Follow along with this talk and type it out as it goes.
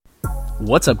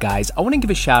What's up, guys? I want to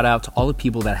give a shout out to all the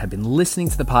people that have been listening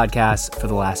to the podcast for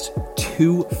the last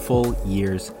 2 full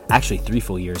years, actually 3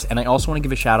 full years. And I also want to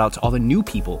give a shout out to all the new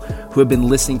people who have been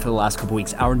listening for the last couple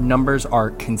weeks. Our numbers are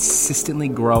consistently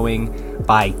growing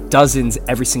by dozens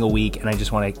every single week. And I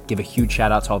just want to give a huge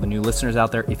shout out to all the new listeners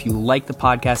out there. If you like the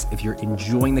podcast, if you're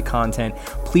enjoying the content,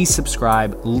 please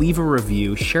subscribe, leave a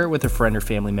review, share it with a friend or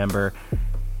family member.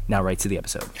 Now right to the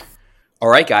episode. All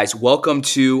right, guys, welcome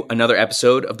to another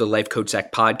episode of the Life Coach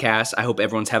Zach podcast. I hope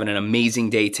everyone's having an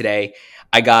amazing day today.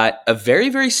 I got a very,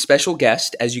 very special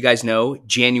guest. As you guys know,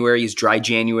 January is dry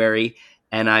January,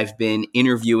 and I've been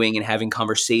interviewing and having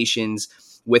conversations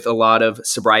with a lot of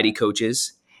sobriety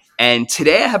coaches. And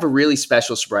today I have a really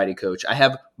special sobriety coach. I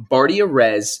have Bardia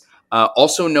Rez,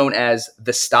 also known as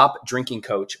the Stop Drinking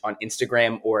Coach on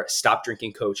Instagram or Stop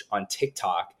Drinking Coach on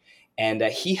TikTok. And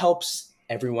he helps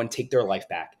everyone take their life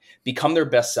back, become their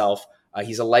best self.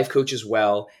 He's a life coach as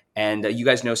well. And you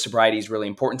guys know sobriety is really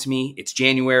important to me. It's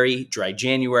January, dry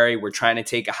January. We're trying to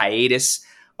take a hiatus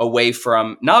away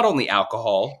from not only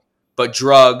alcohol, but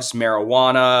drugs,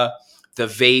 marijuana, the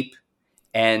vape.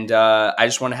 And I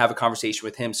just want to have a conversation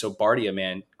with him. So Bardia,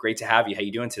 man, great to have you. How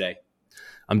you doing today?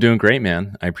 I'm doing great,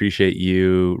 man. I appreciate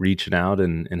you reaching out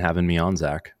and having me on,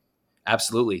 Zach.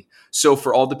 Absolutely. So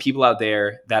for all the people out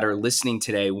there that are listening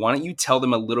today, why don't you tell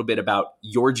them a little bit about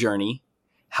your journey,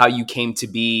 how you came to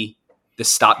be the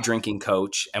Stop Drinking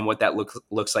Coach, and what that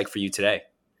looks like for you today?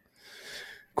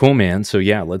 Cool, man. So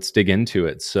yeah, let's dig into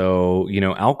it. So,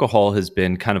 alcohol has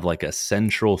been kind of like a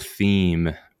central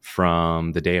theme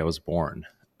from the day I was born.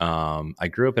 I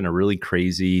grew up in a really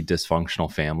crazy,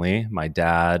 dysfunctional family. My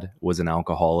dad was an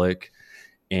alcoholic.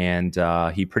 And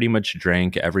he pretty much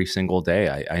drank every single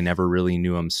day. I never really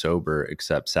knew him sober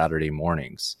except Saturday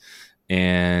mornings.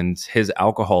 And his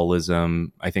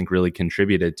alcoholism, I think, really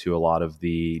contributed to a lot of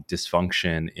the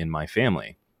dysfunction in my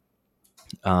family.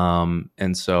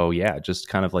 And so, yeah, just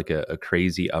kind of like a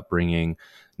crazy upbringing,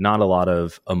 not a lot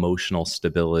of emotional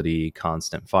stability,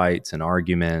 constant fights and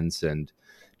arguments, and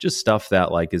just stuff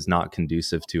that like is not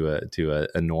conducive to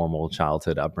a normal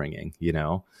childhood upbringing,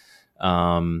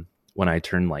 When I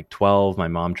turned like 12, my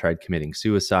mom tried committing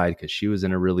suicide because she was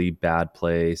in a really bad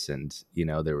place. And,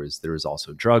 there was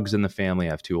also drugs in the family.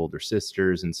 I have 2 older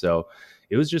sisters. And so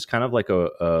it was just kind of like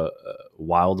a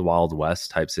wild, wild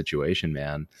west type situation,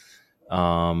 man.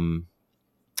 And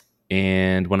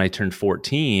when I turned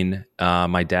 14,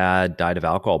 my dad died of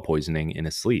alcohol poisoning in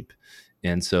his sleep.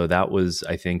 And so that was,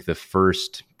 I think, the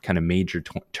first kind of major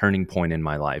turning point in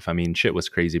my life. I mean, shit was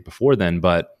crazy before then,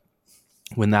 but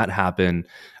when that happened,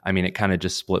 I mean, it kind of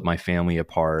just split my family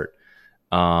apart.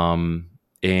 And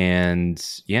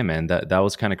yeah, man, that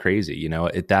was kind of crazy.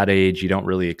 At that age, you don't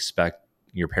really expect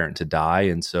your parent to die.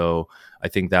 And so I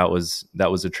think that was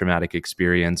a traumatic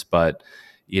experience. But,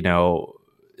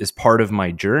 as part of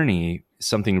my journey,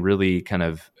 something really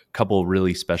a couple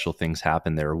really special things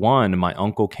happened there. One, my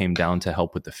uncle came down to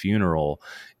help with the funeral,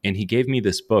 and he gave me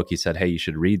this book. He said, "Hey, you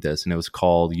should read this." And it was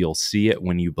called "You'll See It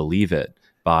When You Believe It"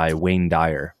 by Wayne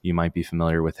Dyer. You might be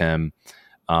familiar with him.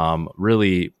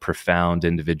 Really profound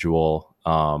individual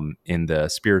in the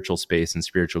spiritual space and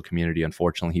spiritual community.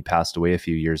 Unfortunately, he passed away a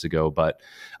few years ago, but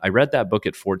I read that book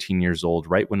at 14 years old,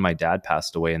 right when my dad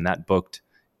passed away. And that book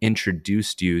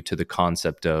introduced you to the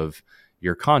concept of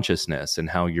your consciousness and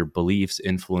how your beliefs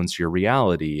influence your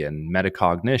reality, and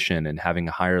metacognition, and having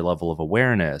a higher level of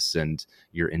awareness, and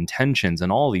your intentions,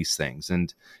 and all these things.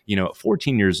 And, at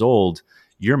 14 years old,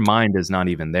 your mind is not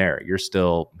even there. You're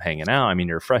still hanging out. I mean,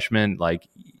 you're a freshman. Like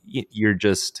you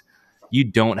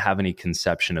don't have any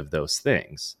conception of those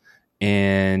things.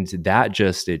 And that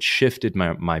it shifted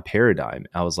my paradigm.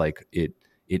 I was like, it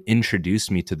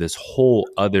introduced me to this whole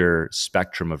other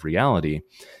spectrum of reality.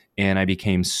 And I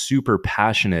became super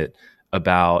passionate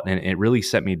about, and it really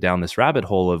set me down this rabbit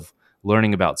hole of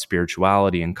learning about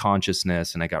spirituality and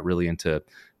consciousness. And I got really into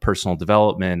personal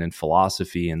development and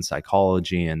philosophy and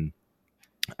psychology. And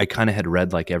I kind of had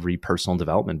read like every personal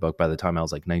development book by the time I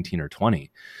was like 19 or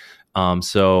 20.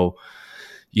 So,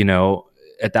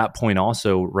 at that point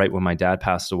also, right when my dad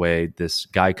passed away, this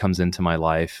guy comes into my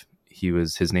life.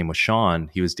 His name was Sean.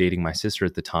 He was dating my sister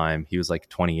at the time. He was like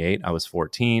 28. I was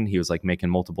 14. He was like making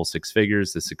multiple 6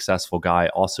 figures, the successful guy,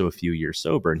 also a few years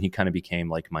sober. And he kind of became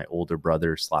like my older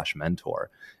brother / mentor.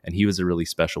 And he was a really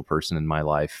special person in my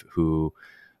life who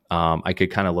I could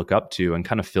kind of look up to, and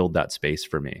kind of filled that space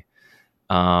for me.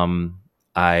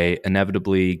 I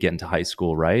inevitably get into high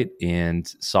school, right? And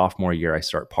sophomore year, I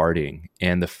start partying.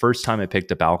 And the first time I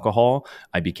picked up alcohol,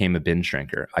 I became a binge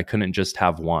drinker. I couldn't just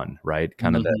have one, right?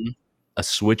 Kind of a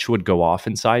switch would go off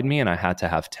inside me and I had to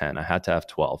have 10, I had to have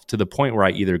 12, to the point where I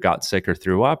either got sick or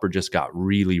threw up or just got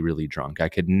really, really drunk. I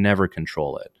could never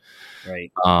control it.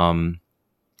 Right.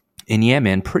 And yeah,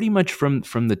 man, pretty much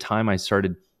from the time I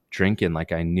started drinking,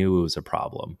 like I knew it was a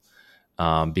problem.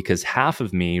 Because half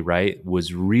of me, right,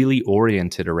 was really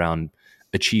oriented around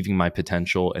achieving my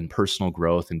potential and personal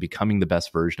growth and becoming the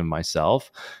best version of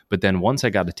myself. But then once I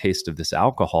got a taste of this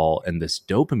alcohol and this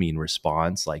dopamine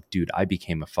response, like, dude, I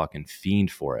became a fucking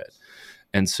fiend for it.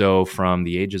 And so from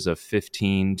the ages of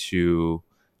 15 to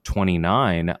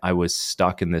 29, I was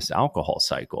stuck in this alcohol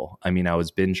cycle. I mean, I was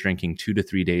binge drinking 2 to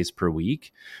 3 days per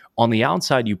week. On the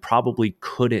outside, you probably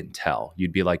couldn't tell.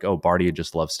 You'd be like, oh, Bardia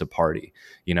just loves to party.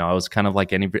 You know, I was kind of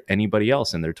like anybody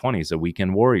else in their 20s, a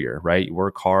weekend warrior, right? You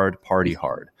work hard, party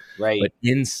hard. Right. But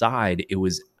inside, it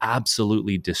was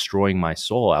absolutely destroying my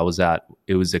soul.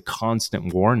 It was a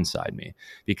constant war inside me,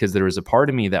 because there was a part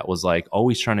of me that was like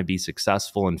always trying to be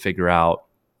successful and figure out,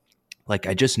 like,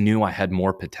 I just knew I had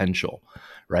more potential,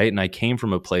 right? And I came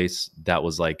from a place that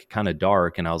was like kind of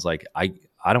dark, and I was like, I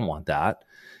don't want that,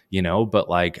 you know. But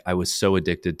like, I was so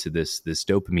addicted to this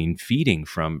dopamine feeding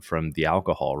from the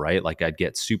alcohol, right? Like, I'd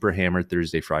get super hammered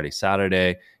Thursday, Friday,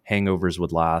 Saturday. Hangovers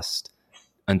would last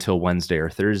until Wednesday or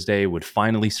Thursday, would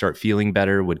finally start feeling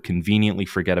better, would conveniently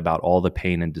forget about all the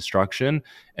pain and destruction,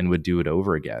 and would do it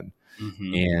over again.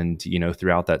 Mm-hmm. And, you know,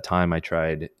 throughout that time, I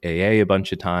tried AA a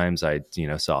bunch of times. I, you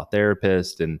know, saw a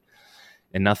therapist, and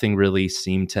nothing really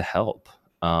seemed to help,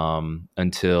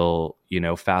 until, you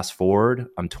know, fast forward,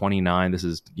 I'm 29. This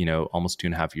is, you know, almost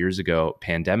 2.5 years ago,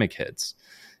 pandemic hits,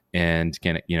 and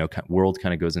you know, world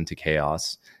kind of goes into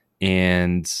chaos.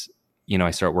 And, you know,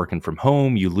 I start working from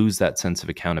home, you lose that sense of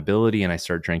accountability, and I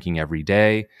start drinking every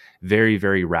day. Very,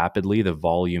 very rapidly, the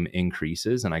volume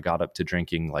increases, and I got up to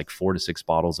drinking like 4 to 6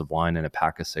 bottles of wine and a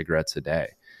pack of cigarettes a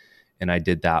day. And I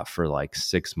did that for like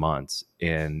 6 months,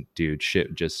 and dude,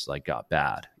 shit just like got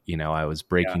bad. You know, I was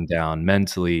breaking down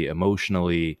mentally,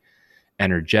 emotionally,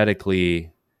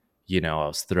 energetically. You know, I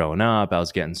was throwing up, I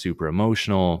was getting super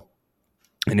emotional,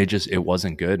 and it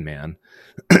wasn't good, man.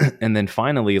 And then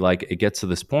finally, like, it gets to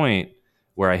this point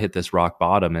where I hit this rock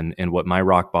bottom. And what my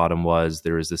rock bottom was,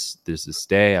 there's this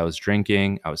day I was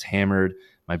drinking, I was hammered.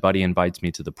 My buddy invites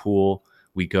me to the pool.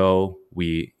 We go,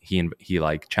 he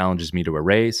like challenges me to a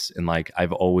race. And like,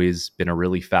 I've always been a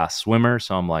really fast swimmer.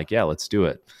 So I'm like, yeah, let's do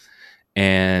it.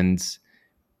 And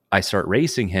I start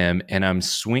racing him, and I'm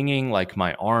swinging like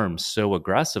my arms so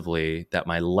aggressively that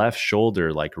my left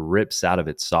shoulder like rips out of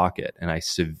its socket, and I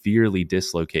severely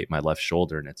dislocate my left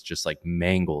shoulder, and it's just like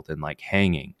mangled and like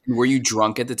hanging. Were you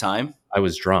drunk at the time? I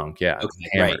was drunk. Yeah. Okay,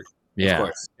 Hammered. right. Yeah. Of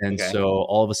course. And Okay. so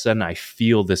all of a sudden I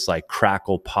feel this like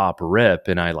crackle, pop, rip,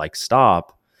 and I like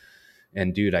stop.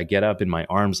 And dude, I get up and my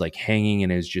arms like hanging,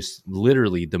 and it's just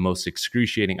literally the most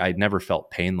excruciating. I'd never felt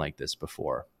pain like this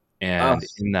before. And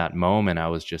in that moment, I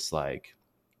was just like,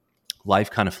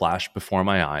 life kind of flashed before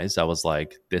my eyes. I was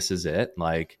like, this is it.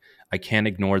 Like, I can't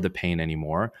ignore the pain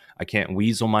anymore. I can't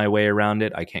weasel my way around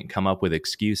it. I can't come up with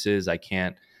excuses. I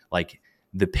can't, like,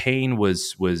 the pain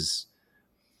was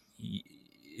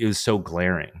it was so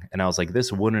glaring. And I was like,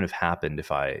 this wouldn't have happened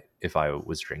if I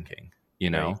was drinking,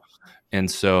 you know? Right. And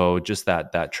so just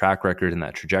that track record and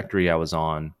that trajectory I was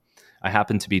on, I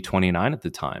happened to be 29 at the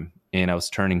time, and I was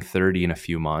turning 30 in a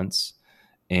few months.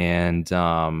 And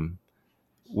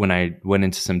when I went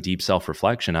into some deep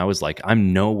self-reflection, I was like,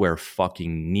 I'm nowhere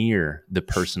fucking near the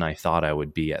person I thought I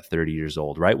would be at 30 years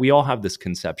old, right? We all have this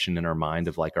conception in our mind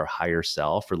of like our higher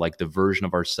self, or like the version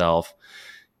of ourself.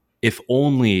 If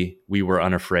only we were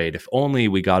unafraid, if only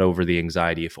we got over the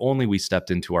anxiety, if only we stepped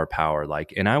into our power,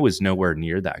 like, and I was nowhere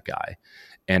near that guy.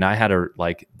 And I had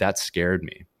that scared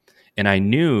me. And I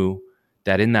knew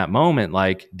that in that moment,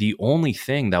 like, the only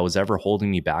thing that was ever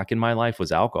holding me back in my life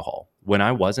was alcohol. When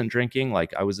I wasn't drinking,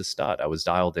 like, I was a stud. I was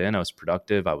dialed in, I was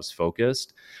productive, I was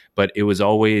focused, but it was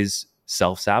always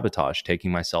self-sabotage,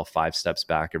 taking myself 5 steps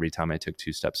back every time I took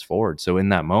 2 steps forward. So in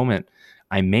that moment,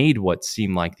 I made what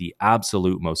seemed like the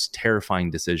absolute most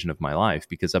terrifying decision of my life,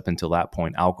 because up until that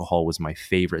point, alcohol was my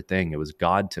favorite thing. It was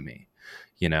God to me,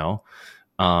 you know?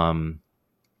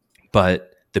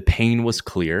 But the pain was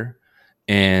clear,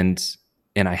 and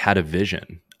I had a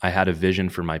vision. I had a vision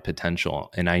for my potential,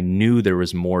 and I knew there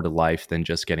was more to life than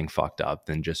just getting fucked up,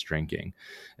 than just drinking.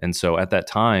 And so at that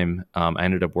time, I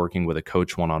ended up working with a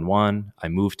coach one-on-one. I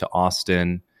moved to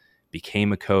Austin,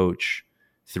 became a coach.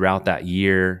 Throughout that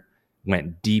year,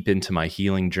 went deep into my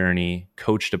healing journey,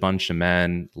 coached a bunch of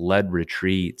men, led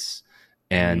retreats.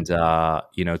 And,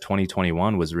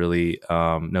 2021 was really,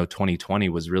 2020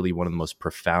 was really one of the most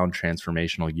profound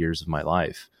transformational years of my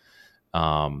life.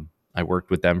 I worked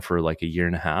with them for like a year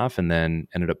and a half and then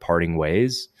ended up parting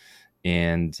ways.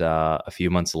 And a few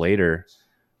months later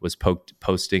was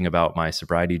posting about my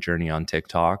sobriety journey on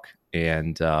TikTok.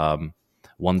 And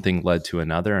one thing led to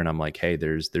another. And I'm like, hey,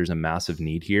 there's a massive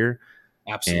need here.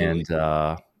 Absolutely.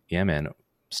 And yeah, man,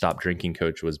 Stop Drinking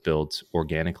Coach was built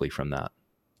organically from that.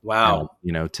 And, Wow.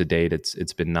 to date,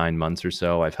 it's been 9 months or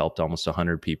so. I've helped almost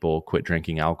 100 people quit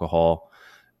drinking alcohol.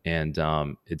 And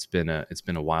it's been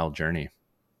a wild journey.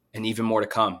 And even more to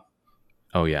come.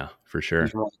 Oh yeah, for sure.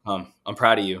 Even more to come. I'm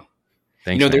proud of you.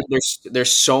 Thanks, man.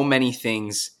 There's so many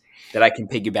things that I can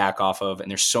piggyback off of, and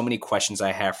there's so many questions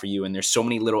I have for you, and there's so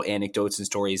many little anecdotes and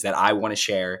stories that I want to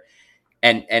share.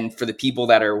 And for the people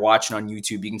that are watching on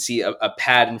YouTube, you can see a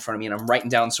pad in front of me, and I'm writing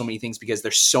down so many things because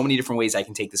there's so many different ways I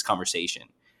can take this conversation.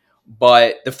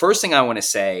 But the first thing I want to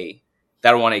say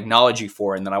that I want to acknowledge you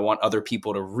for, and that I want other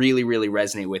people to really, really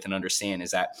resonate with and understand,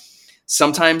 is that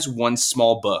sometimes one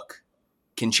small book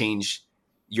can change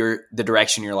the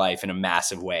direction of your life in a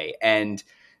massive way. And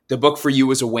the book for you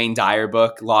was a Wayne Dyer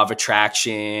book, Law of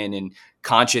Attraction and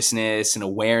consciousness and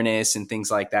awareness and things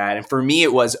like that. And for me,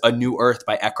 it was A New Earth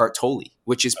by Eckhart Tolle,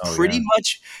 which is pretty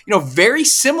much, very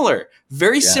similar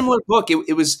book.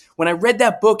 It was, when I read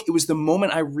that book, it was the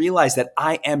moment I realized that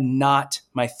I am not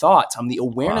my thoughts. I'm the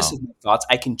awareness of my thoughts.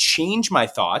 I can change my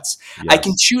thoughts. Yes. I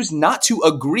can choose not to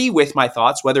agree with my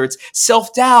thoughts, whether it's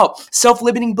self-doubt,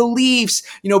 self-limiting beliefs,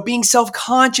 being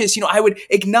self-conscious. I would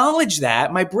acknowledge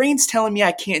that my brain's telling me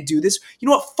I can't do this. You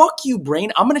know what? Fuck you,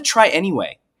 brain. I'm going to try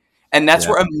anyway. And that's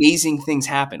where amazing things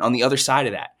happen on the other side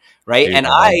of that, right? Dude,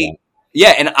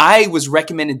 and I was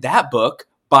recommended that book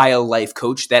by a life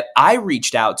coach that I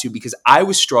reached out to because I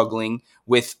was struggling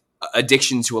with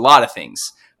addiction to a lot of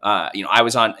things. I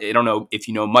was on, I don't know if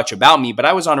you know much about me, but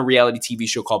I was on a reality TV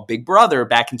show called Big Brother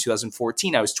back in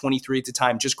 2014. I was 23 at the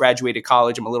time, just graduated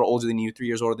college. I'm a little older than you, 3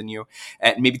 years older than you,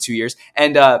 and maybe 2 years.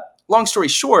 And long story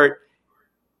short,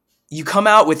 you come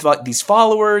out with like these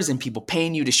followers and people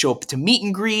paying you to show up to meet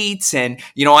and greets. And,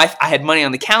 I had money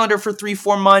on the calendar for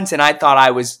 3-4 months and I thought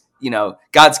I was,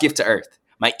 God's gift to earth.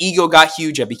 My ego got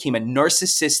huge. I became a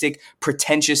narcissistic,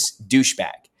 pretentious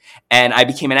douchebag and I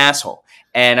became an asshole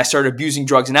and I started abusing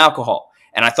drugs and alcohol.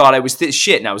 And I thought I was this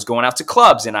shit and I was going out to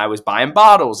clubs and I was buying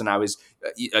bottles and I was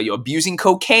abusing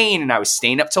cocaine and I was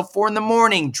staying up till 4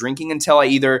 a.m, drinking until I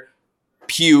either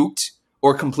puked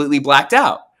or completely blacked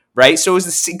out. Right. So it was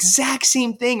this exact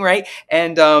same thing. Right.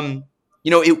 And,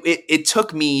 it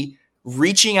took me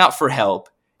reaching out for help,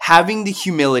 having the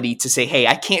humility to say, hey,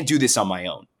 I can't do this on my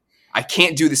own. I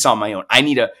can't do this on my own. I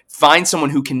need to find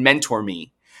someone who can mentor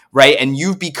me. Right. And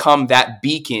you've become that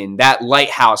beacon, that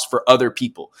lighthouse for other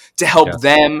people to help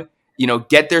them,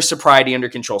 get their sobriety under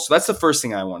control. So that's the first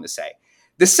thing I wanted to say.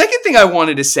 The second thing I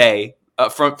wanted to say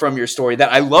from your story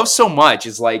that I love so much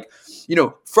is like,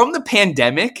 from the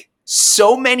pandemic,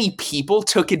 so many people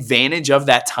took advantage of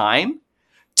that time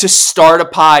to start a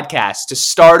podcast, to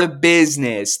start a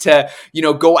business, to,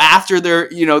 go after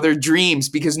their dreams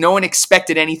because no one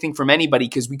expected anything from anybody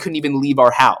because we couldn't even leave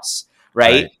our house.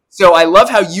 Right. So I love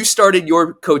how you started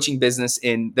your coaching business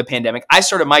in the pandemic. I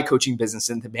started my coaching business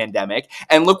in the pandemic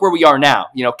and look where we are now,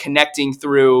 connecting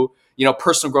through,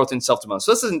 personal growth and self-development.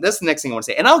 So that's the next thing I want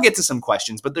to say. And I'll get to some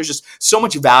questions, but there's just so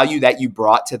much value that you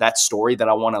brought to that story that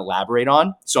I want to elaborate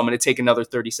on. So I'm going to take another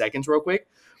 30 seconds real quick.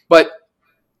 But,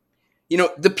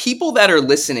 the people that are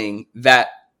listening that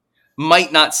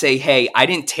might not say, hey, I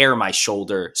didn't tear my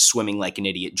shoulder swimming like an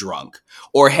idiot drunk.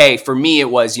 Or, hey, for me, it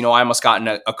was, I almost got in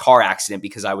a car accident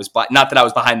because I was, not that I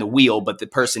was behind the wheel, but the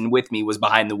person with me was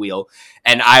behind the wheel.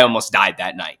 And I almost died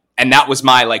that night. And that was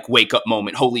my wake up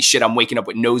moment. Holy shit, I'm waking up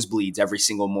with nosebleeds every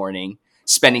single morning,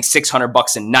 spending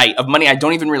 $600 a night of money I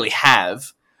don't even really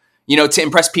have, to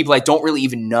impress people I don't really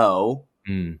even know,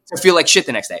 to feel like shit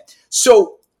the next day.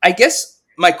 So I guess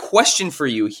my question for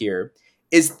you here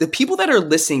is the people that are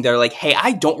listening, they're like, hey,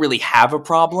 I don't really have a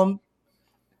problem.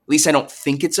 At least I don't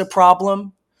think it's a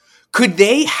problem. Could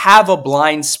they have a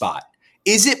blind spot?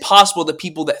 Is it possible that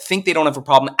people that think they don't have a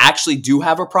problem actually do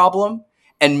have a problem?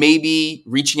 And maybe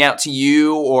reaching out to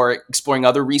you or exploring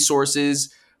other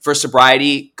resources for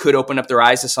sobriety could open up their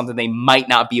eyes to something they might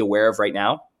not be aware of right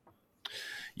now?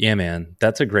 Yeah, man,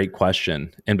 that's a great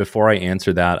question. And before I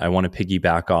answer that, I want to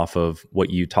piggyback off of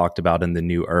what you talked about in The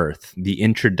New Earth, the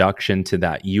introduction to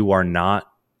that. You are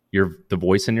not the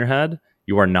voice in your head.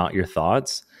 You are not your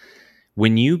thoughts.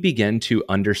 When you begin to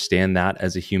understand that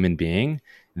as a human being,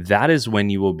 that is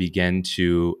when you will begin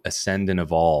to ascend and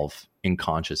evolve in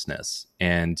consciousness.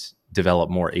 And develop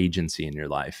more agency in your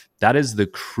life. That is the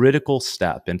critical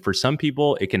step. And for some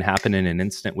people, it can happen in an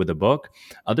instant with a book.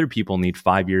 Other people need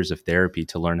 5 years of therapy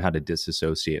to learn how to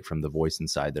disassociate from the voice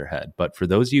inside their head. But for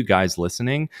those of you guys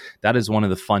listening, that is one of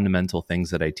the fundamental things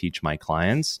that I teach my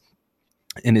clients,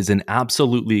 and is an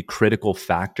absolutely critical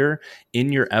factor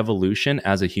in your evolution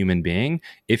as a human being.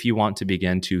 If you want to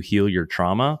begin to heal your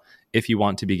trauma, if you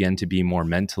want to begin to be more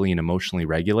mentally and emotionally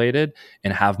regulated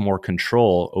and have more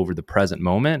control over the present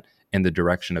moment and the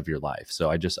direction of your life. So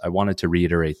I wanted to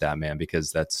reiterate that, man,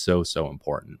 because that's so, so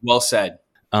important. Well said.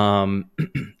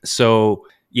 So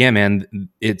yeah, man,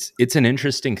 it's an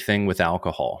interesting thing with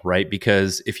alcohol, right?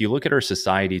 Because if you look at our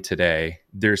society today,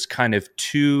 there's kind of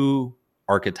two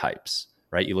archetypes,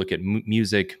 right? You look at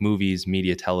music, movies,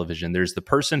 media, television. There's the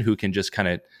person who can just kind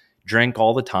of drink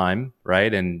all the time,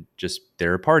 right? And just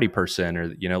they're a party person,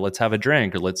 or, you know, let's have a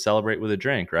drink or let's celebrate with a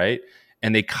drink, right?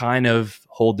 And they kind of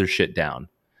hold their shit down.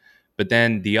 But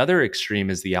then the other extreme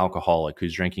is the alcoholic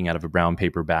who's drinking out of a brown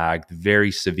paper bag,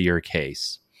 very severe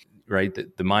case, right?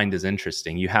 The mind is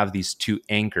interesting. You have these two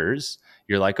anchors.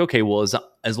 You're like, okay, well,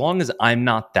 as long as I'm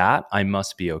not that, I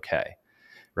must be okay,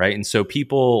 right? And so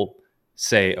people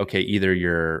say, okay, either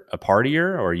you're a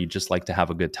partier or you just like to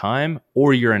have a good time,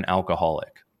 or you're an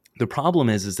alcoholic. The problem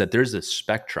is that there's a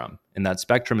spectrum, and that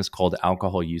spectrum is called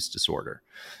alcohol use disorder.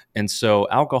 And so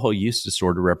alcohol use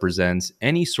disorder represents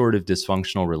any sort of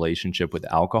dysfunctional relationship with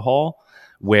alcohol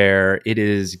where it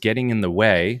is getting in the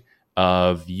way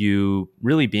of you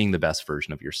really being the best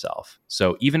version of yourself.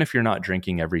 So even if you're not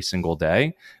drinking every single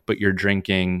day, but you're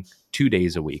drinking 2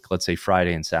 days a week, let's say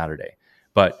Friday and Saturday,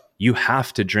 but you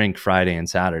have to drink Friday and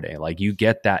Saturday. Like, you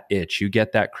get that itch, you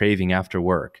get that craving after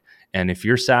work. And if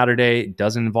your Saturday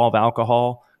doesn't involve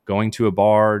alcohol, going to a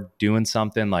bar, doing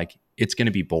something, like, it's going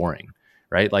to be boring,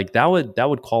 right? Like that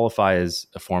would qualify as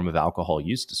a form of alcohol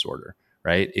use disorder,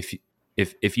 right?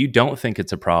 If you don't think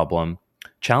it's a problem,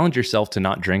 challenge yourself to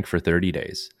not drink for 30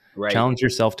 days. Right. Challenge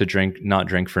yourself to not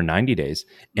drink for 90 days,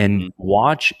 and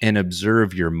watch and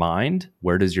observe your mind.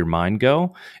 Where does your mind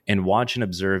go? And watch and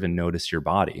observe and notice your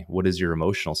body. What is your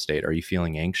emotional state? Are you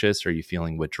feeling anxious? Are you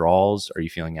feeling withdrawals? Are you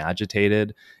feeling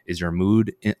agitated? Is your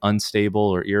mood unstable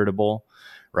or irritable?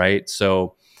 Right.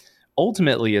 So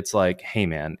ultimately it's like, hey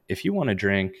man, if you want to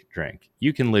drink,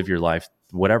 you can live your life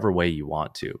whatever way you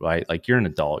want to, right? Like, you're an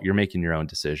adult, you're making your own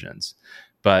decisions.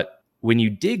 But when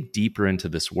you dig deeper into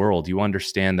this world, you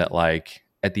understand that, like,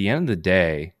 at the end of the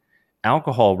day,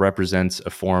 alcohol represents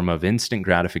a form of instant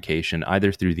gratification,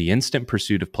 either through the instant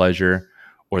pursuit of pleasure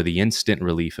or the instant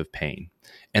relief of pain.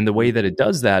 And the way that it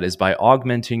does that is by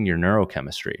augmenting your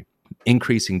neurochemistry,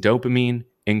 increasing dopamine,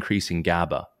 increasing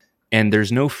GABA. And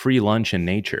there's no free lunch in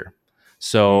nature.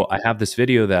 So I have this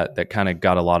video that kind of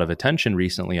got a lot of attention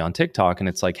recently on TikTok, and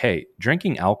it's like, hey,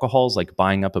 drinking alcohol is like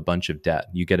buying up a bunch of debt.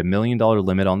 You get $1 million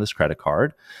limit on this credit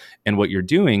card, and what you're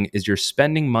doing is you're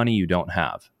spending money you don't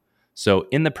have. So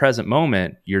in the present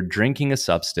moment, you're drinking a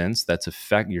substance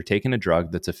you're taking a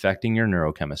drug that's affecting your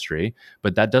neurochemistry,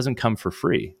 but that doesn't come for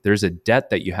free. There's a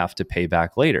debt that you have to pay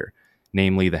back later,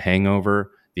 namely the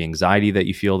hangover, the anxiety that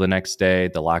you feel the next day,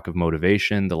 the lack of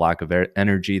motivation, the lack of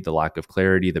energy, the lack of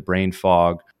clarity, the brain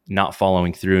fog, not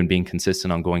following through and being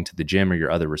consistent on going to the gym or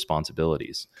your other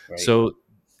responsibilities. Right. So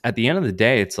at the end of the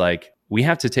day, it's like, we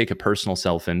have to take a personal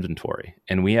self-inventory,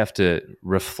 and we have to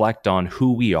reflect on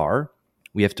who we are.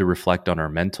 We have to reflect on our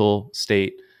mental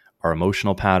state, our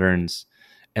emotional patterns.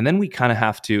 And then we kind of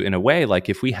have to, in a way, like,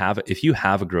 if you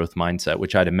have a growth mindset,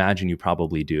 which I'd imagine you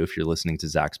probably do if you're listening to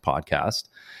Zach's podcast,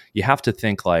 you have to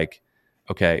think like,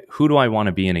 okay, who do I want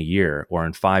to be in a year or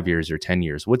in 5 years or 10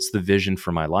 years? What's the vision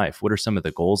for my life? What are some of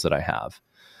the goals that I have?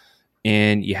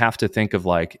 And you have to think of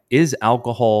like, is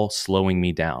alcohol slowing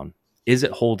me down? Is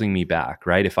it holding me back,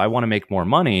 right? If I want to make more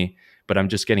money, but I'm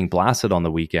just getting blasted on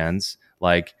the weekends,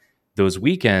 like, those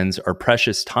weekends are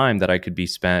precious time that I could be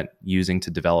spent using to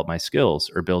develop my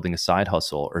skills or building a side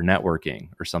hustle or networking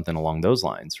or something along those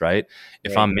lines, right?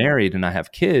 If I'm married and I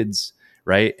have kids,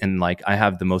 right, and like, I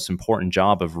have the most important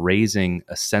job of raising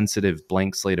a sensitive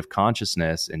blank slate of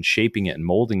consciousness and shaping it and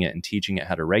molding it and teaching it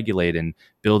how to regulate and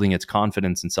building its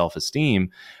confidence and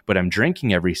self-esteem, but I'm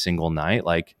drinking every single night,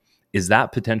 like, is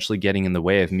that potentially getting in the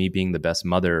way of me being the best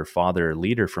mother, father,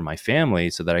 leader for my family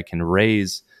so that I can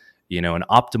raise, an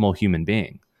optimal human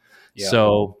being? Yeah.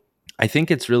 So I think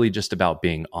it's really just about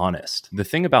being honest. The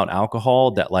thing about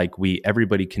alcohol that like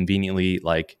everybody conveniently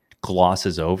like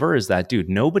glosses over is that, dude,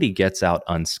 nobody gets out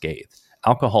unscathed.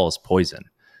 Alcohol is poison.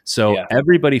 So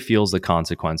everybody feels the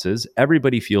consequences.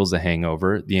 Everybody feels the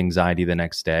hangover, the anxiety the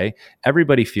next day.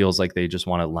 Everybody feels like they just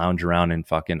want to lounge around and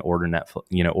fucking order Netflix,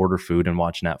 order food and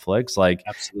watch Netflix. Like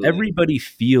Absolutely. everybody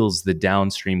feels the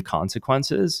downstream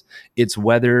consequences. It's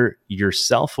whether you're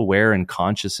self-aware and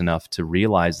conscious enough to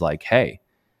realize like, hey,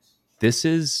 this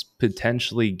is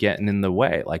potentially getting in the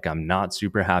way. Like I'm not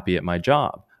super happy at my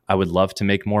job. I would love to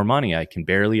make more money. I can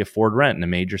barely afford rent in a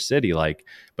major city,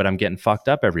 but I'm getting fucked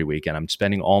up every weekend. I'm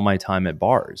spending all my time at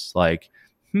bars.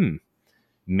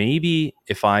 Maybe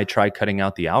if I try cutting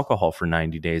out the alcohol for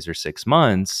 90 days or 6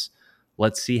 months,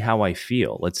 let's see how I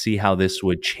feel. Let's see how this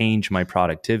would change my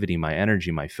productivity, my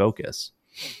energy, my focus.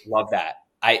 Love that.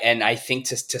 I think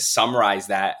to summarize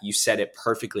that, you said it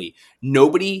perfectly.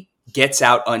 Nobody gets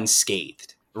out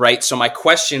unscathed, right? So my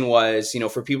question was,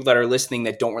 for people that are listening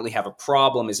that don't really have a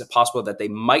problem, is it possible that they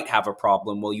might have a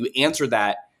problem? Well, you answered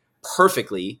that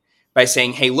perfectly by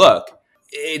saying, hey, look,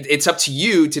 it's up to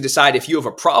you to decide if you have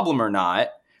a problem or not.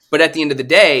 But at the end of the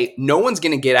day, no one's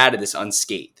going to get out of this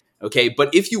unscathed. Okay.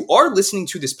 But if you are listening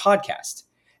to this podcast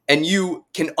and you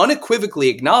can unequivocally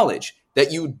acknowledge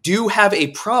that you do have a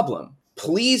problem,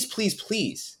 please, please,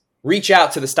 please reach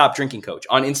out to the Stop Drinking Coach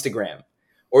on Instagram,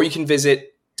 or you can visit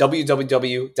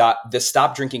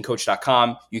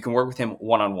www.thestopdrinkingcoach.com. You can work with him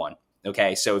one-on-one.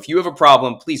 Okay. So if you have a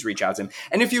problem, please reach out to him.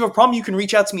 And if you have a problem, you can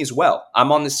reach out to me as well.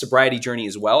 I'm on this sobriety journey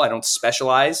as well. I don't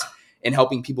specialize in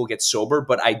helping people get sober,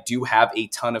 but I do have a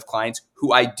ton of clients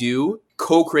who I do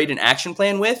co-create an action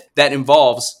plan with that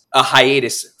involves a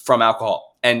hiatus from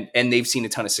alcohol, and they've seen a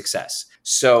ton of success.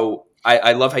 So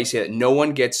I love how you say that. No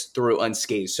one gets through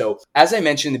unscathed. So as I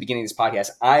mentioned in the beginning of this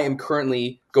podcast, I am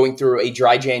currently going through a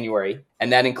dry January,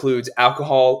 and that includes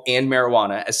alcohol and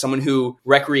marijuana. As someone who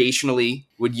recreationally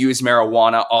would use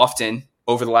marijuana often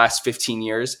over the last 15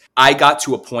 years, I got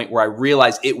to a point where I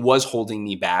realized it was holding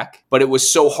me back, but it was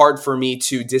so hard for me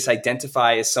to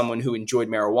disidentify as someone who enjoyed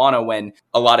marijuana when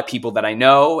a lot of people that I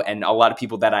know and a lot of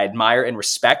people that I admire and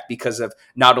respect because of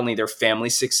not only their family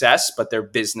success, but their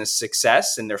business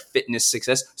success and their fitness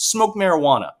success smoke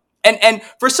marijuana. And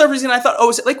for some reason I thought,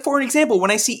 like for an example,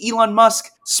 when I see Elon Musk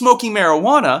smoking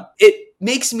marijuana, it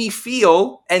makes me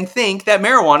feel and think that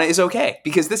marijuana is okay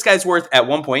because this guy's worth at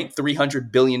one point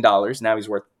 $300 billion. Now he's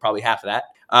worth probably half of that.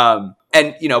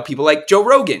 And people like Joe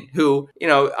Rogan, who,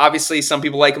 obviously some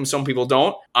people like him, some people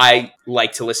don't. I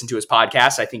like to listen to his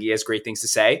podcast. I think he has great things to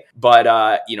say,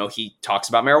 but, he talks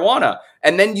about marijuana.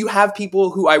 And then you have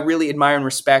people who I really admire and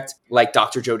respect, like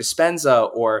Dr. Joe Dispenza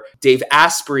or Dave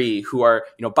Asprey, who are,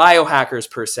 biohackers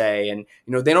per se. And,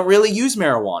 they don't really use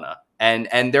marijuana.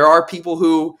 And there are people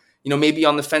who, maybe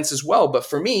on the fence as well. But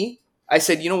for me, I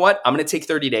said, you know what? I'm going to take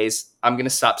 30 days. I'm going to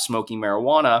stop smoking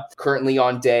marijuana. Currently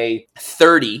on day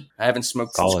 30. I haven't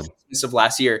smoked since Christmas of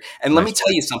last year. And let me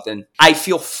tell you something. I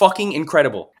feel fucking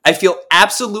incredible. I feel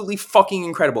absolutely fucking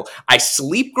incredible. I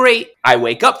sleep great. I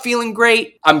wake up feeling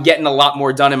great. I'm getting a lot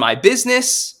more done in my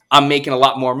business. I'm making a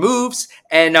lot more moves,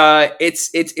 and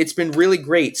it's been really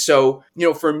great. So,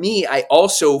 for me, I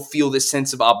also feel this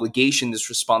sense of obligation, this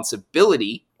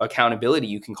responsibility, accountability,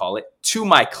 you can call it, to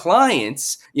my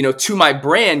clients, to my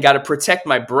brand, got to protect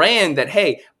my brand that,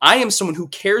 hey, I am someone who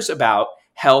cares about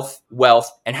health,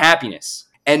 wealth, and happiness.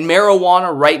 And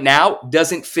marijuana right now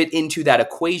doesn't fit into that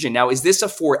equation. Now, is this a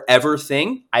forever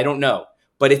thing? I don't know,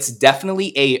 but it's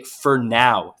definitely a for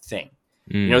now thing.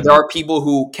 There are people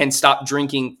who can stop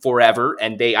drinking forever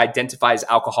and they identify as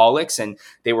alcoholics and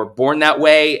they were born that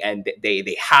way and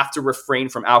they have to refrain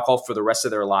from alcohol for the rest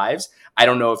of their lives. I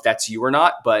don't know if that's you or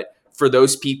not, but for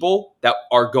those people that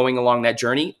are going along that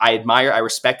journey, I admire, I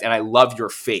respect, and I love your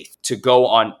faith to go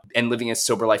on and living a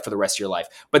sober life for the rest of your life.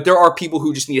 But there are people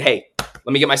who just need, hey,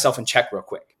 let me get myself in check real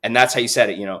quick. And that's how you said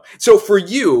it, So for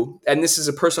you, and this is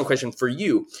a personal question for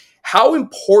you, how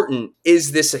important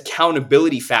is this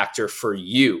accountability factor for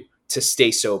you to stay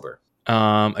sober?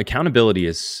 Accountability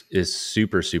is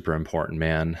super, super important,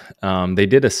 man. They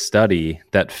did a study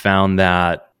that found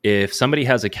that if somebody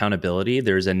has accountability,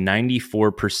 there's a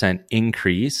 94%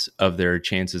 increase of their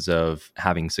chances of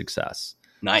having success.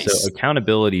 Nice. So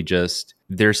accountability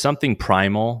there's something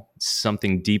primal,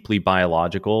 something deeply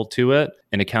biological to it.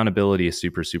 And accountability is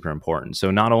super, super important.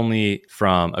 So not only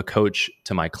from a coach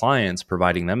to my clients,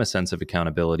 providing them a sense of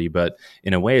accountability, but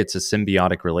in a way it's a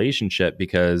symbiotic relationship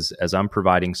because as I'm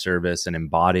providing service and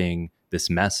embodying this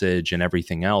message and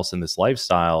everything else in this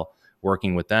lifestyle,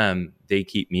 working with them, they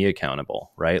keep me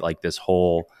accountable, right? Like this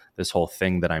whole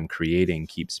thing that I'm creating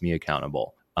keeps me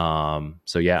accountable.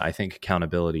 So yeah, I think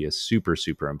accountability is super,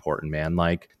 super important, man.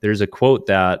 Like there's a quote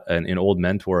that an old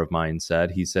mentor of mine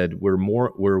said. He said,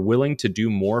 we're willing to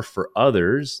do more for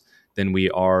others than we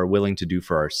are willing to do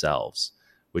for ourselves,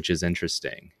 which is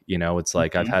interesting. It's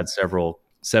like I've had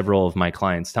several of my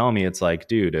clients tell me, it's like,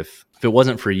 dude, if it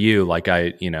wasn't for you, like I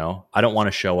don't want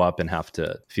to show up and have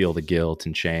to feel the guilt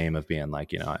and shame of being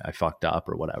like, I fucked up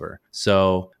or whatever.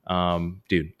 So,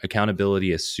 dude,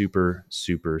 accountability is super,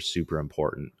 super, super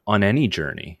important on any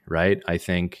journey, right? I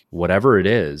think whatever it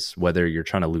is, whether you're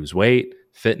trying to lose weight,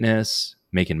 fitness,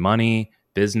 making money,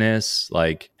 business,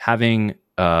 like having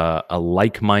a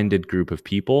like-minded group of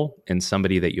people and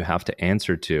somebody that you have to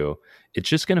answer to, it's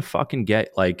just going to fucking get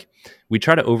like, we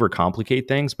try to overcomplicate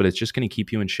things, but it's just going to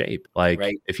keep you in shape. Like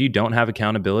Right. if you don't have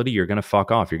accountability, you're going to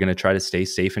fuck off. You're going to try to stay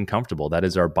safe and comfortable. That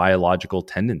is our biological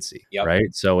tendency, Yep.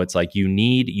 right? So it's like you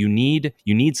need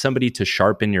somebody to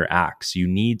sharpen your axe. You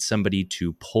need somebody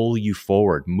to pull you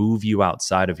forward, move you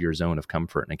outside of your zone of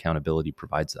comfort, and accountability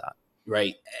provides that.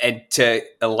 Right. And to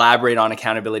elaborate on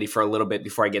accountability for a little bit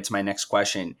before I get to my next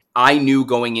question, I knew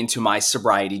going into my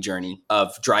sobriety journey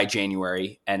of dry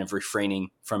January and of refraining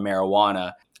from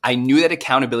marijuana, I knew that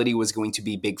accountability was going to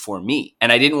be big for me.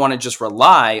 And I didn't want to just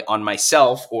rely on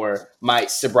myself or my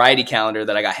sobriety calendar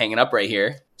that I got hanging up right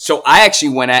here. So I actually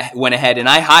went ahead and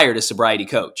I hired a sobriety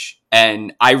coach.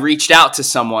 And I reached out to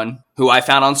someone who I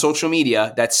found on social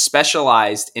media that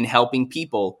specialized in helping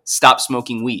people stop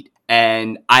smoking weed.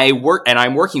 And I'm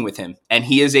working with him, and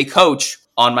he is a coach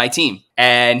on my team,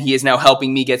 and he is now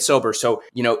helping me get sober. So,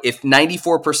 if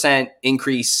 94%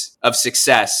 increase of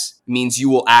success means you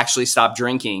will actually stop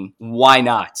drinking, why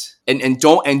not? And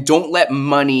don't let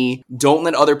money, don't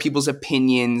let other people's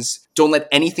opinions, don't let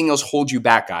anything else hold you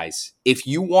back, guys. If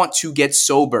you want to get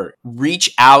sober,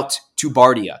 reach out to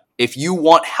Bardia. If you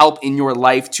want help in your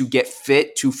life to get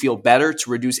fit, to feel better,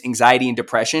 to reduce anxiety and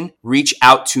depression, reach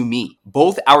out to me.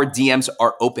 Both our DMs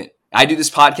are open. I do this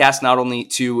podcast not only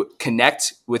to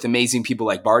connect with amazing people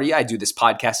like Bardia, I do this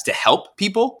podcast to help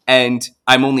people. And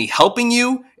I'm only helping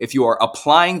you if you are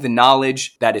applying the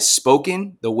knowledge that is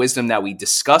spoken, the wisdom that we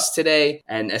discussed today.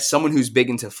 And as someone who's big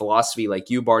into philosophy like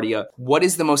you, Bardia, what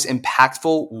is the most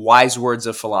impactful, wise words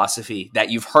of philosophy that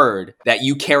you've heard that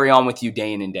you carry on with you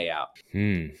day in and day out?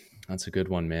 That's a good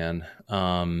one, man.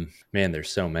 There's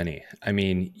so many. I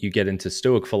mean, you get into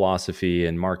Stoic philosophy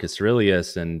and Marcus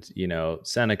Aurelius and,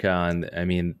 Seneca.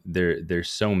 And there's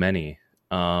so many.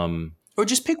 Or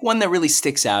just pick one that really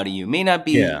sticks out to you. May not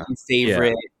be your favorite.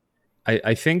 Yeah.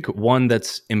 I think one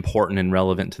that's important and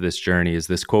relevant to this journey is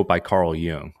this quote by Carl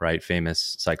Jung, right?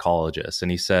 Famous psychologist.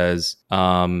 And he says,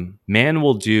 man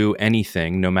will do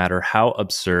anything, no matter how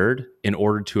absurd, in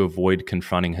order to avoid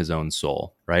confronting his own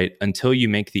soul, right? Until you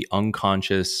make the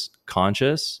unconscious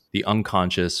conscious, the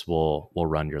unconscious will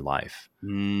run your life.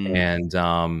 And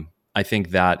I think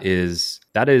that is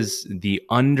the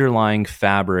underlying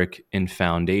fabric and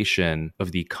foundation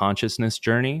of the consciousness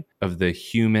journey, of the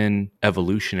human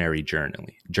evolutionary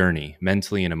journey,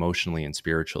 mentally and emotionally and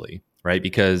spiritually, right?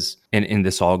 Because, and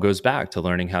this all goes back to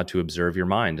learning how to observe your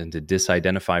mind and to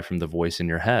disidentify from the voice in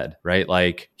your head, right?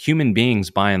 Like human beings,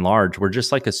 by and large, we're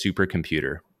just like a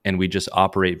supercomputer. And we just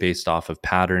operate based off of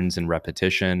patterns and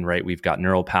repetition, right? We've got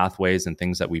neural pathways, and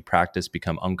things that we practice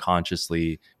become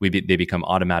unconsciously, they become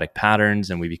automatic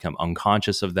patterns, and we become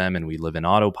unconscious of them, and we live in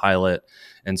autopilot.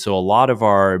 And so a lot of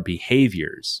our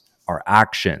behaviors, our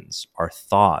actions, our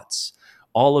thoughts,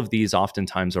 all of these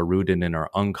oftentimes are rooted in our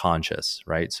unconscious,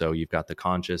 right? So you've got the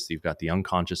conscious, you've got the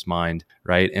unconscious mind,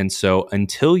 right? And so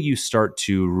until you start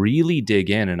to really dig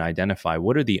in and identify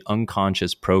what are the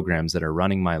unconscious programs that are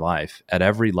running my life at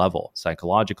every level,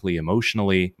 psychologically,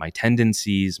 emotionally, my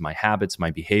tendencies, my habits,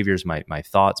 my behaviors, my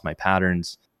thoughts, my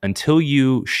patterns, until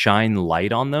you shine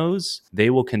light on those,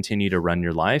 they will continue to run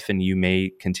your life, and you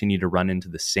may continue to run into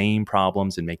the same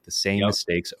problems and make the same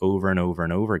mistakes over and over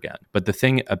and over again. But the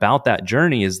thing about that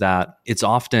journey is that it's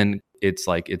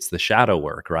the shadow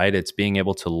work, right? It's being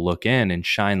able to look in and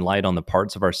shine light on the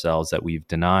parts of ourselves that we've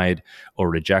denied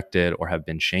or rejected or have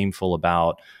been shameful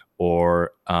about,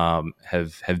 or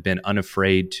have been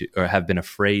unafraid to, or have been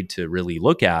afraid to really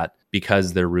look at,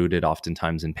 because they're rooted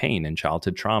oftentimes in pain and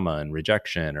childhood trauma and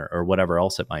rejection or whatever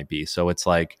else it might be. So it's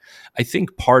like, I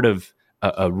think part of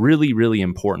a really, really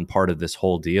important part of this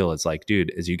whole deal is like,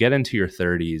 dude, as you get into your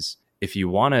 30s, if you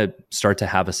want to start to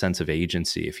have a sense of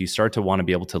agency, if you start to want to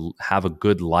be able to have a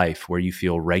good life where you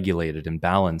feel regulated and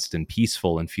balanced and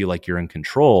peaceful and feel like you're in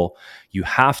control, you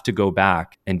have to go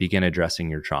back and begin addressing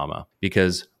your trauma,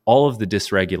 because all of the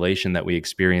dysregulation that we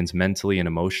experience mentally and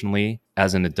emotionally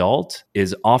as an adult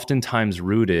is oftentimes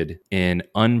rooted in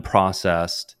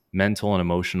unprocessed mental and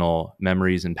emotional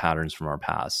memories and patterns from our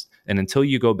past. And until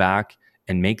you go back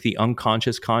and make the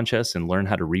unconscious conscious and learn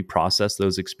how to reprocess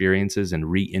those experiences and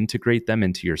reintegrate them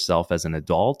into yourself as an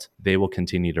adult, they will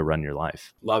continue to run your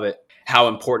life. Love it. How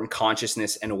important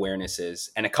consciousness and awareness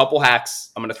is. And a couple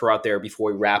hacks I'm going to throw out there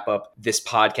before we wrap up this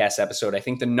podcast episode. I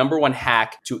think the number one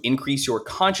hack to increase your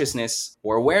consciousness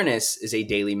or awareness is a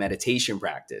daily meditation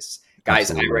practice.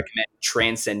 Guys, absolutely. I recommend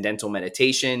transcendental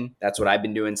meditation. That's what I've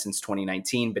been doing since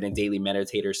 2019, been a daily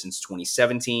meditator since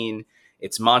 2017.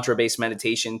 It's mantra-based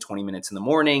meditation, 20 minutes in the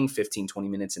morning, 15, 20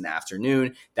 minutes in the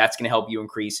afternoon. That's going to help you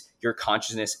increase your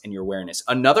consciousness and your awareness.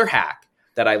 Another hack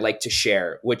that I like to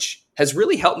share, which has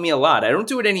really helped me a lot. I don't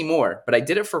do it anymore, but I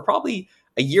did it for probably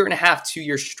a year and a half, 2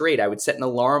 years straight. I would set an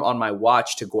alarm on my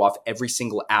watch to go off every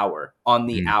single hour on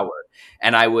the hour.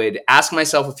 And I would ask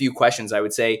myself a few questions. I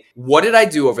would say, what did I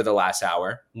do over the last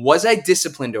hour? Was I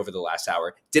disciplined over the last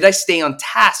hour? Did I stay on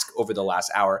task over the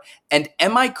last hour? And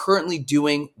am I currently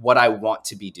doing what I want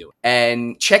to be doing?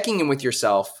 And checking in with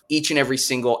yourself each and every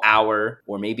single hour,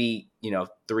 or maybe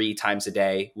 3 times a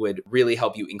day, would really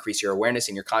help you increase your awareness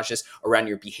and your consciousness around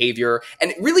your behavior.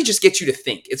 And it really just gets you to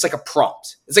think. It's like a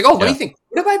prompt. It's like, let me think.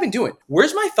 What have I been doing?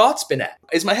 Where's my thoughts been at?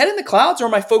 Is my head in the clouds, or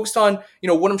am I focused on,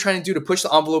 what I'm trying to do to push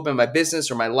the envelope in my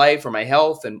business or my life or my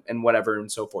health and whatever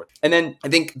and so forth. And then I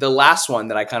think the last one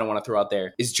that I kind of want to throw out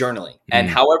there is journaling. And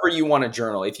however you want to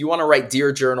journal, if you want to write,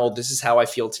 Dear Journal, this is how I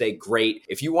feel today, great.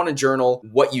 If you want to journal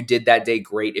what you did that day,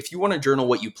 great. If you want to journal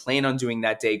what you plan on doing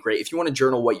that day, great. If you want to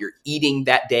journal what you're eating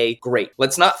that day, great.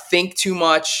 Let's not think too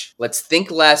much. Let's think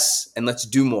less and let's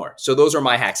do more. So those are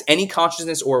my hacks. Any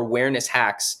consciousness or awareness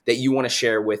hacks that you want to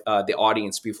share with the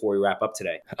audience before we wrap up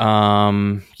today?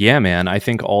 Yeah, man, I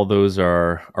think all those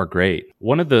are great.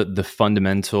 One of the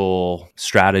fundamental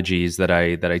strategies that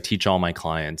I teach all my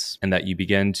clients, and that you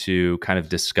begin to kind of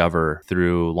discover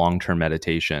through long-term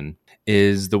meditation,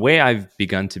 is the way I've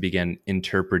begun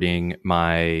interpreting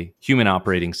my human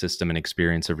operating system and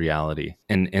experience of reality.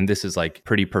 And this is like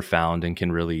pretty profound and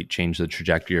can really change the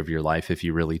trajectory of your life if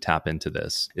you really tap into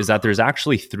this, is that there's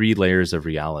actually 3 layers of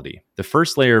reality. The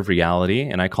first layer of reality,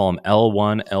 and I call them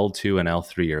L1, L2, and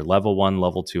L3, or level 1,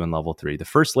 level 2, and level 3. The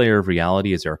first layer of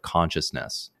reality is our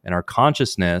consciousness. And our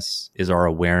consciousness is our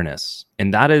awareness.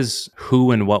 And that is who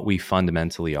and what we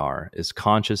fundamentally are, is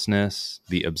consciousness,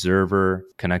 the observer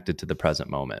connected to the present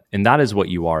moment. And that is what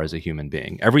you are as a human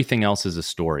being. Everything else is a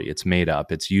story. It's made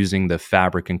up. It's using the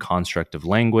fabric and construct of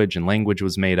language, and language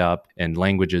was made up, and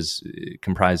language is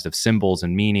comprised of symbols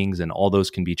and meanings, and all those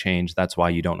can be changed. That's why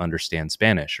you don't understand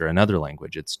Spanish or another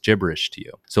language. It's gibberish to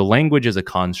you. So language is a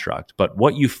construct, but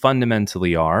what you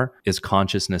fundamentally are is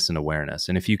consciousness and awareness.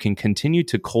 And if you can continue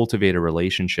to cultivate a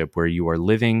relationship where you are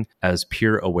living as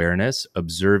pure awareness,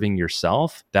 observing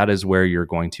yourself, that is where you're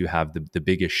going to have the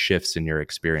biggest shifts in your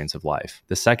experience of life.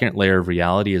 The second layer of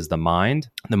reality is the mind.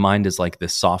 The mind is like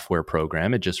this software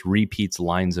program. It just repeats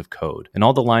lines of code. And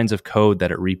all the lines of code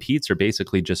that it repeats are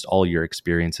basically just all your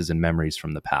experiences and memories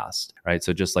from the past, right?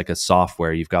 So just like a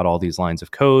software, you've got all these lines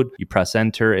of code, you press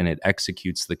enter and it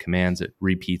executes the commands, it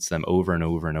repeats them over and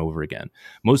over and over again.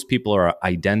 Most people are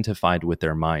identified with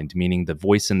their mind, meaning the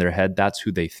voice in their head, that's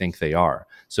who they think they are.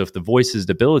 So if the voice is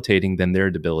debilitating, then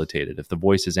they're debilitated. If the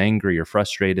voice is angry or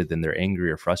frustrated, then they're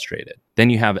angry or frustrated. Then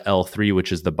you have L3,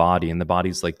 which is the body, and the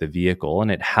body's like the vehicle,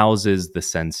 and it houses the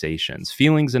sensations.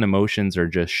 Feelings and emotions are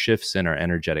just shifts in our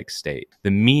energetic state.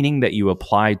 The meaning that you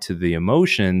apply to the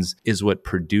emotions is what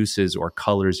produces or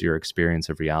colors your experience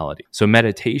of reality. So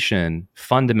meditation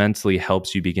fundamentally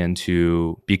helps you begin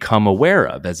to become aware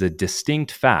of, as a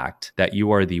distinct fact, that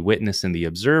you are the witness and the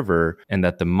observer, and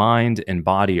that the mind and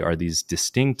body are these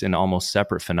distinct and almost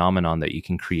separate phenomenon that you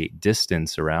can create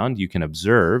distance around, you can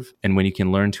observe. And when you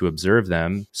can learn to observe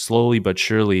them, slowly but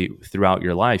surely throughout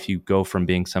your life, you go from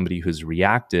being somebody who's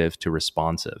reactive to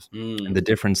responsive. And the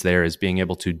difference there is being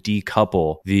able to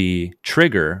decouple the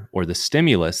trigger or the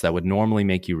stimulus that would normally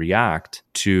make you react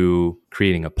to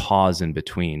creating a pause in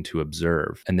between to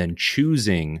observe, and then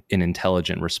choosing an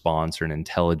intelligent response or an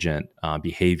intelligent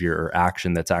behavior or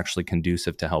action that's actually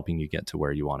conducive to helping you get to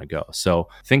where you want to go. So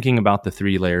thinking about the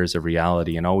 3 layers of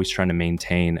reality and always trying to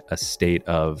maintain a state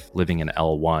of living in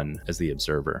L1 as the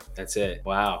observer. That's it.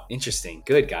 Wow. Interesting.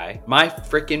 Good guy. My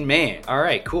freaking man. All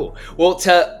right, cool. Well,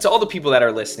 to all the people that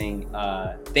are listening,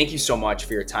 thank you so much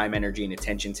for your time, energy, and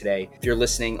attention today. If you're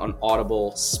listening on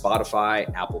Audible, Spotify,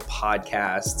 Apple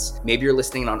Podcasts, maybe maybe you're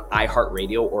listening on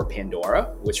iHeartRadio or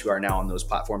Pandora, which we are now on those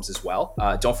platforms as well.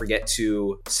 Don't forget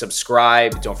to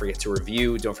subscribe. Don't forget to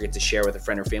review. Don't forget to share with a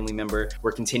friend or family member.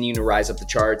 We're continuing to rise up the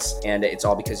charts, and it's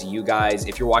all because of you guys.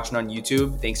 If you're watching on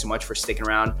YouTube, thanks so much for sticking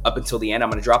around up until the end. I'm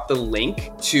going to drop the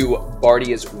link to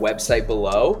Bardia's website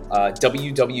below,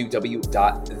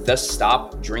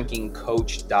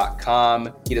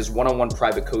 www.thestopdrinkingcoach.com. He does one-on-one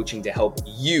private coaching to help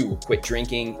you quit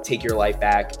drinking, take your life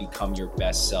back, become your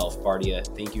best self. Bardia,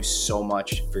 thank you so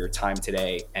much for your time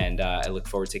today, and I look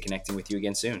forward to connecting with you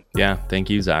again soon. Yeah, thank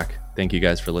you, Zach. Thank you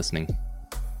guys for listening.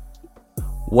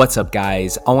 What's up,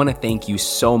 guys? I want to thank you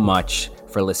so much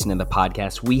for listening to the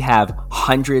podcast. We have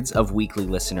hundreds of weekly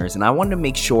listeners, and I wanted to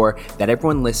make sure that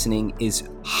everyone listening is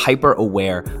hyper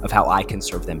aware of how I can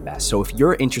serve them best. So if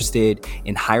you're interested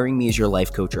in hiring me as your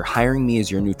life coach or hiring me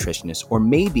as your nutritionist, or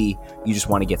maybe you just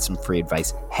want to get some free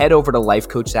advice, head over to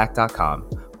lifecoachzach.com,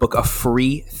 book a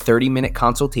free 30-minute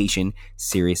consultation,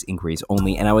 serious inquiries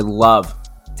only, and I would love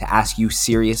to ask you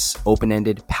serious,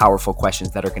 open-ended, powerful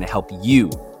questions that are going to help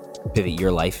you pivot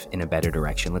your life in a better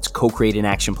direction. Let's co-create an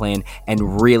action plan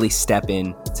and really step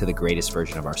in to the greatest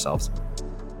version of ourselves.